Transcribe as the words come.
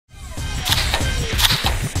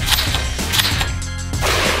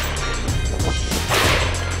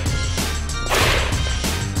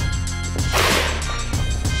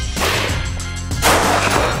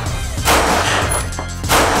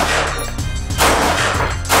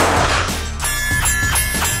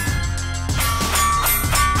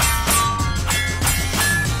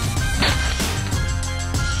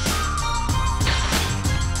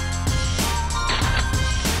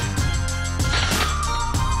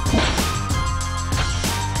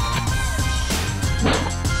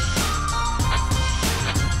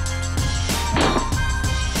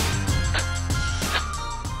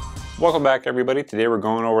Welcome back, everybody. Today we're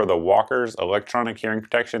going over the Walker's electronic hearing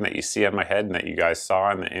protection that you see on my head and that you guys saw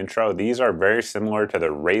in the intro. These are very similar to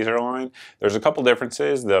the Razor line. There's a couple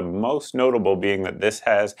differences, the most notable being that this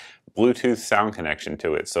has Bluetooth sound connection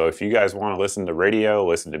to it. So if you guys want to listen to radio,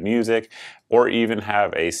 listen to music, or even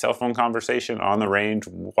have a cell phone conversation on the range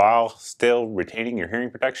while still retaining your hearing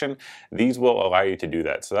protection, these will allow you to do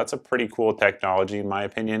that. So that's a pretty cool technology in my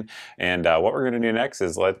opinion. And what we're going to do next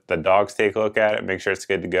is let the dogs take a look at it, make sure it's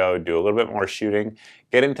good to go, do a little bit more shooting,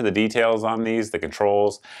 get into the details on these, the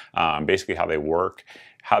controls, basically how they work,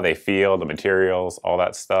 how they feel, the materials, all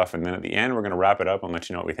that stuff. And then at the end, we're going to wrap it up and let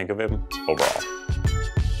you know what we think of them overall.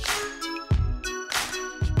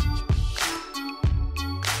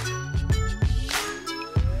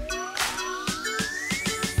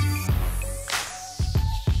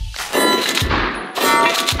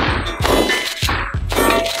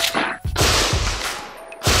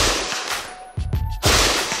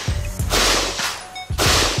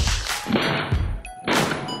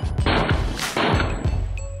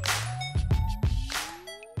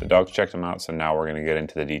 Dogs checked them out, so now we're going to get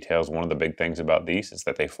into the details. One of the big things about these is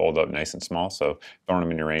that they fold up nice and small, so throwing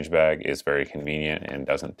them in your range bag is very convenient and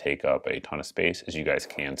doesn't take up a ton of space, as you guys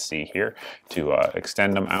can see here. To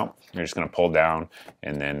extend them out, you're just going to pull down,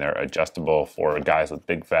 and then they're adjustable for guys with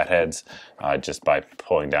big fat heads just by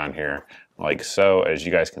pulling down here like so. As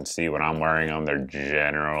you guys can see, when I'm wearing them, they're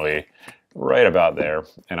generally right about there,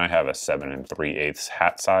 and I have a 7 3/8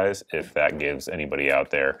 hat size, if that gives anybody out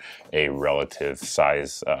there a relative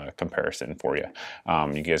size comparison for you.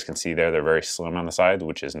 You guys can see there, they're very slim on the sides,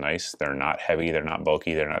 which is nice. They're not heavy, they're not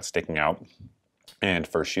bulky, they're not sticking out. And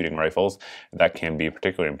for shooting rifles, that can be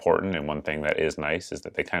particularly important. And one thing that is nice is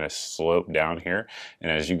that they kind of slope down here.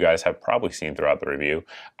 And as you guys have probably seen throughout the review,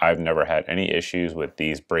 I've never had any issues with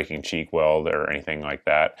these breaking cheek weld or anything like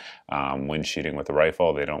that. When shooting with a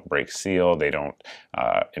rifle, they don't break seal, they don't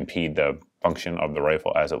impede the function of the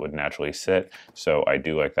rifle as it would naturally sit. So I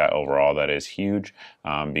do like that overall. That is huge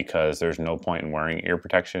because there's no point in wearing ear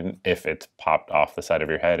protection if it's popped off the side of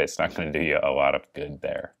your head. It's not going to do you a lot of good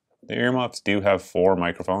there. The earmuffs do have 4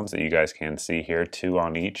 microphones that you guys can see here, 2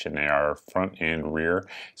 on each, and they are front and rear.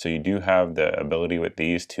 So you do have the ability with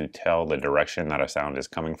these to tell the direction that a sound is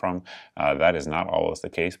coming from. That is not always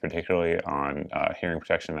the case, particularly on hearing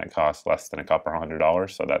protection that costs less than a couple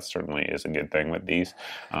 $100. So that certainly is a good thing with these.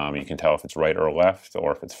 You can tell if it's right or left,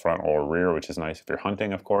 or if it's front or rear, which is nice if you're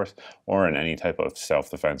hunting, of course, or in any type of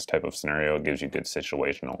self-defense type of scenario. It gives you good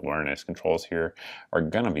situational awareness. Controls here are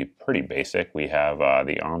going to be pretty basic. We have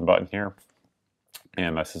the on button here,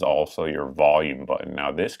 and this is also your volume button.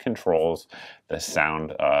 Now this controls the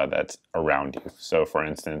sound that's around you. So for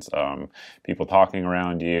instance, people talking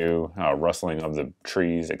around you, rustling of the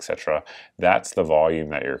trees, etc. That's the volume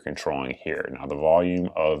that you're controlling here. Now the volume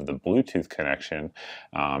of the Bluetooth connection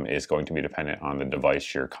is going to be dependent on the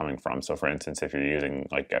device you're coming from. So for instance, if you're using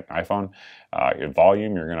like an iPhone, your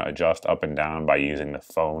volume you're going to adjust up and down by using the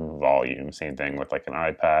phone volume. Same thing with like an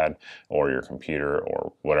iPad or your computer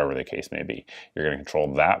or whatever the case may be. You're going to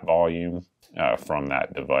control that volume from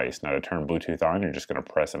that device. Now to turn Bluetooth on, you're just going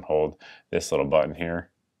to press and hold this little button here,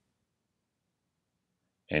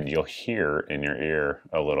 and you'll hear in your ear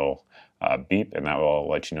a little beep, and that will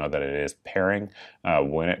let you know that it is pairing.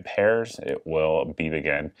 When it pairs, it will beep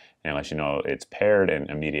again and let you know it's paired and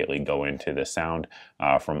immediately go into the sound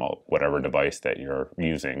from whatever device that you're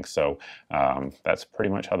using. So that's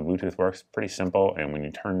pretty much how the Bluetooth works. Pretty simple. And when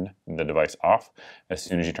you turn the device off, as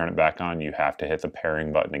soon as you turn it back on, you have to hit the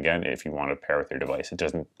pairing button again if you want to pair with your device. It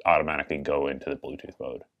doesn't automatically go into the Bluetooth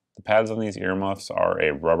mode. The pads on these earmuffs are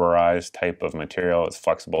a rubberized type of material. It's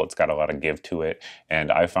flexible, it's got a lot of give to it,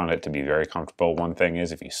 and I found it to be very comfortable. One thing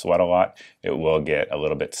is, if you sweat a lot, it will get a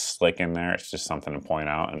little bit slick in there. It's just something to point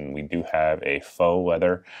out. And we do have a faux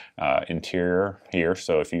leather interior here,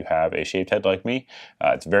 so if you have a shaved head like me,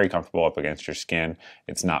 it's very comfortable up against your skin.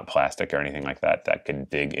 It's not plastic or anything like that that could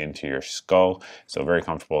dig into your skull, so very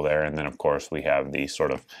comfortable there. And then of course we have the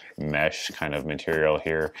sort of mesh kind of material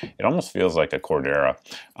here. It almost feels like a Cordera.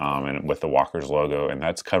 And with the Walker's logo, and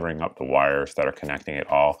that's covering up the wires that are connecting it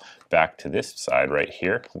all back to this side right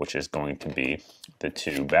here, which is going to be the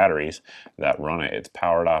 2 batteries that run it. It's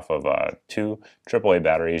powered off of 2 AAA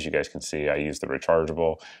batteries. You guys can see I use the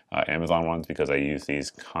rechargeable Amazon ones because I use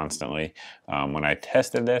these constantly. When I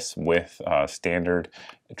tested this with standard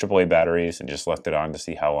AAA batteries and just left it on to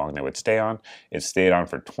see how long they would stay on, it stayed on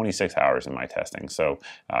for 26 hours in my testing. So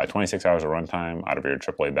 26 hours of runtime out of your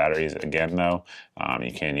AAA batteries. Again though,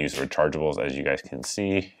 you can use rechargeables, as you guys can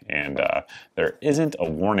see, and there isn't a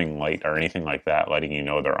warning light or anything like that letting you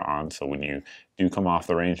know they're on. So when you do come off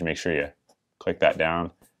the range, make sure you click that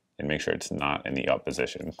down and make sure it's not in the up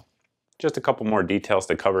position. Just a couple more details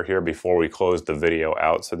to cover here before we close the video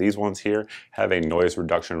out. So these ones here have a noise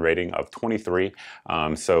reduction rating of 23.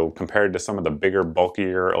 So compared to some of the bigger,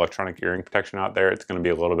 bulkier electronic hearing protection out there, it's going to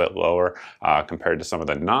be a little bit lower compared to some of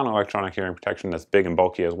the non-electronic hearing protection that's big and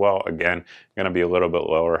bulky as well. Again, going to be a little bit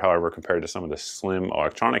lower. However, compared to some of the slim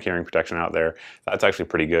electronic hearing protection out there, that's actually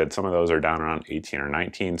pretty good. Some of those are down around 18 or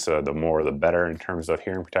 19, so the more the better in terms of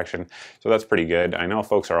hearing protection. So that's pretty good. I know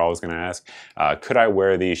folks are always going to ask, could I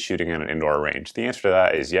wear these shooting in an indoor range? The answer to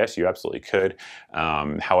that is yes, you absolutely could.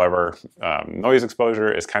 However, noise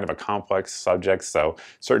exposure is kind of a complex subject, so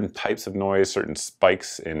certain types of noise, certain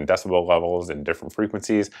spikes in decibel levels and different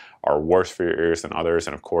frequencies are worse for your ears than others,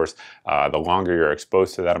 and of course, the longer you're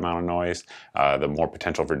exposed to that amount of noise, the more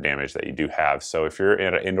potential for damage that you do have. So if you're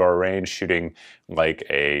in an indoor range shooting like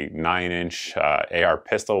a 9-inch AR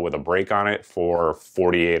pistol with a break on it for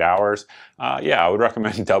 48 hours, yeah, I would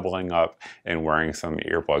recommend doubling up and wearing some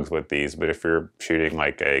earplugs with these. But if you're shooting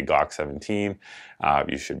like a Glock 17,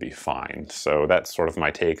 you should be fine. So that's sort of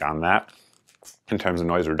my take on that in terms of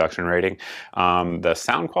noise reduction rating. The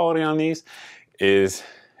sound quality on these is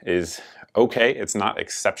okay. It's not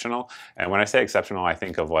exceptional. And when I say exceptional, I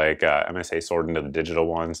think of like MSA Sword into the digital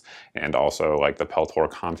ones, and also like the Peltor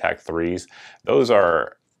Contact 3s. Those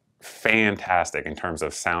are fantastic in terms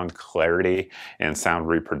of sound clarity and sound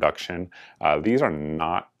reproduction. These are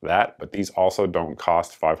not that, but these also don't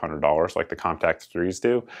cost $500 like the Contact 3s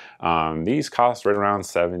do. These cost right around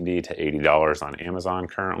 $70 to $80 on Amazon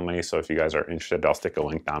currently, so if you guys are interested, I'll stick a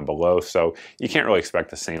link down below. So you can't really expect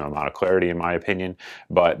the same amount of clarity in my opinion,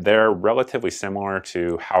 but they're relatively similar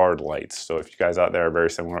to Howard Lights. So if you guys out there are very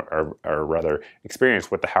similar, or rather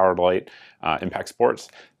experienced with the Howard Light Impact Sports,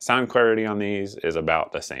 sound clarity on these is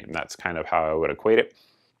about the same. That's kind of how I would equate it.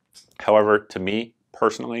 However, to me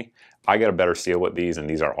personally, I get a better seal with these, and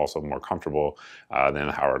these are also more comfortable than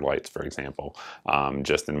the Howard Lights, for example,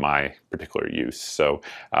 just in my particular use. So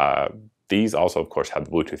these also, of course, have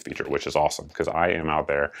the Bluetooth feature, which is awesome because I am out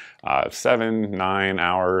there 7-9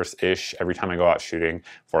 hours-ish every time I go out shooting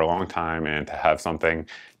for a long time, and to have something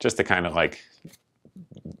just to kind of like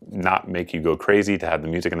not make you go crazy, to have the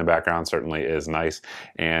music in the background certainly is nice.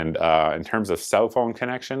 And in terms of cell phone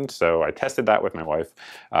connection, so I tested that with my wife.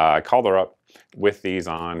 I called her up with these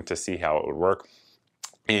on to see how it would work.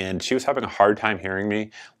 And she was having a hard time hearing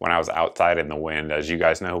me when I was outside in the wind. As you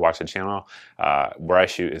guys know who watch the channel, where I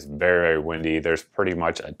shoot is very, very windy. There's pretty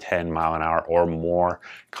much a 10-mile-an-hour or more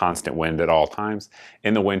constant wind at all times.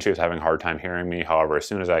 In the wind, she was having a hard time hearing me. However, as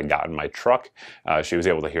soon as I got in my truck, she was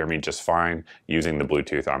able to hear me just fine using the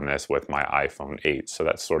Bluetooth on this with my iPhone 8. So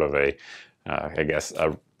that's sort of a, I guess,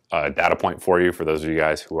 a data point for you, for those of you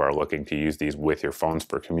guys who are looking to use these with your phones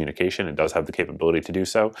for communication. It does have the capability to do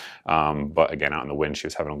so, but again, out in the wind, she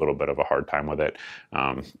was having a little bit of a hard time with it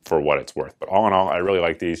for what it's worth. But all in all, I really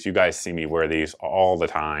like these. You guys see me wear these all the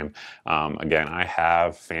time. Again, I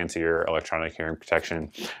have fancier electronic hearing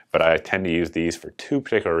protection, but I tend to use these for two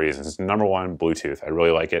particular reasons. Number one, Bluetooth. I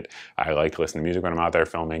really like it. I like listening to music when I'm out there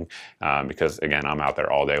filming because, again, I'm out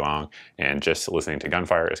there all day long, and just listening to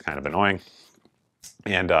gunfire is kind of annoying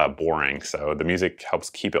and boring. So the music helps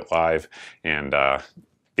keep it live and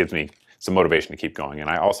gives me some motivation to keep going. And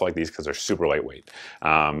I also like these because they're super lightweight.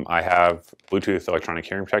 I have Bluetooth electronic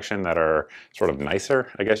hearing protection that are sort of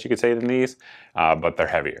nicer, I guess you could say, than these, but they're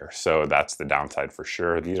heavier. So that's the downside for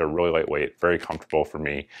sure. These are really lightweight, very comfortable for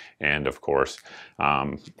me, and of course,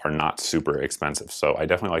 are not super expensive. So I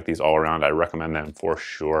definitely like these all around. I recommend them for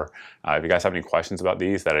sure. If you guys have any questions about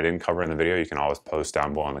these that I didn't cover in the video, you can always post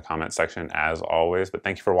down below in the comment section as always. But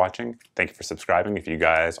thank you for watching. Thank you for subscribing. If you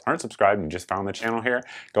guys aren't subscribed and just found the channel here,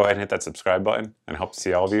 go ahead and hit that subscribe button, and I hope to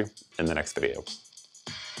see all of you in the next video.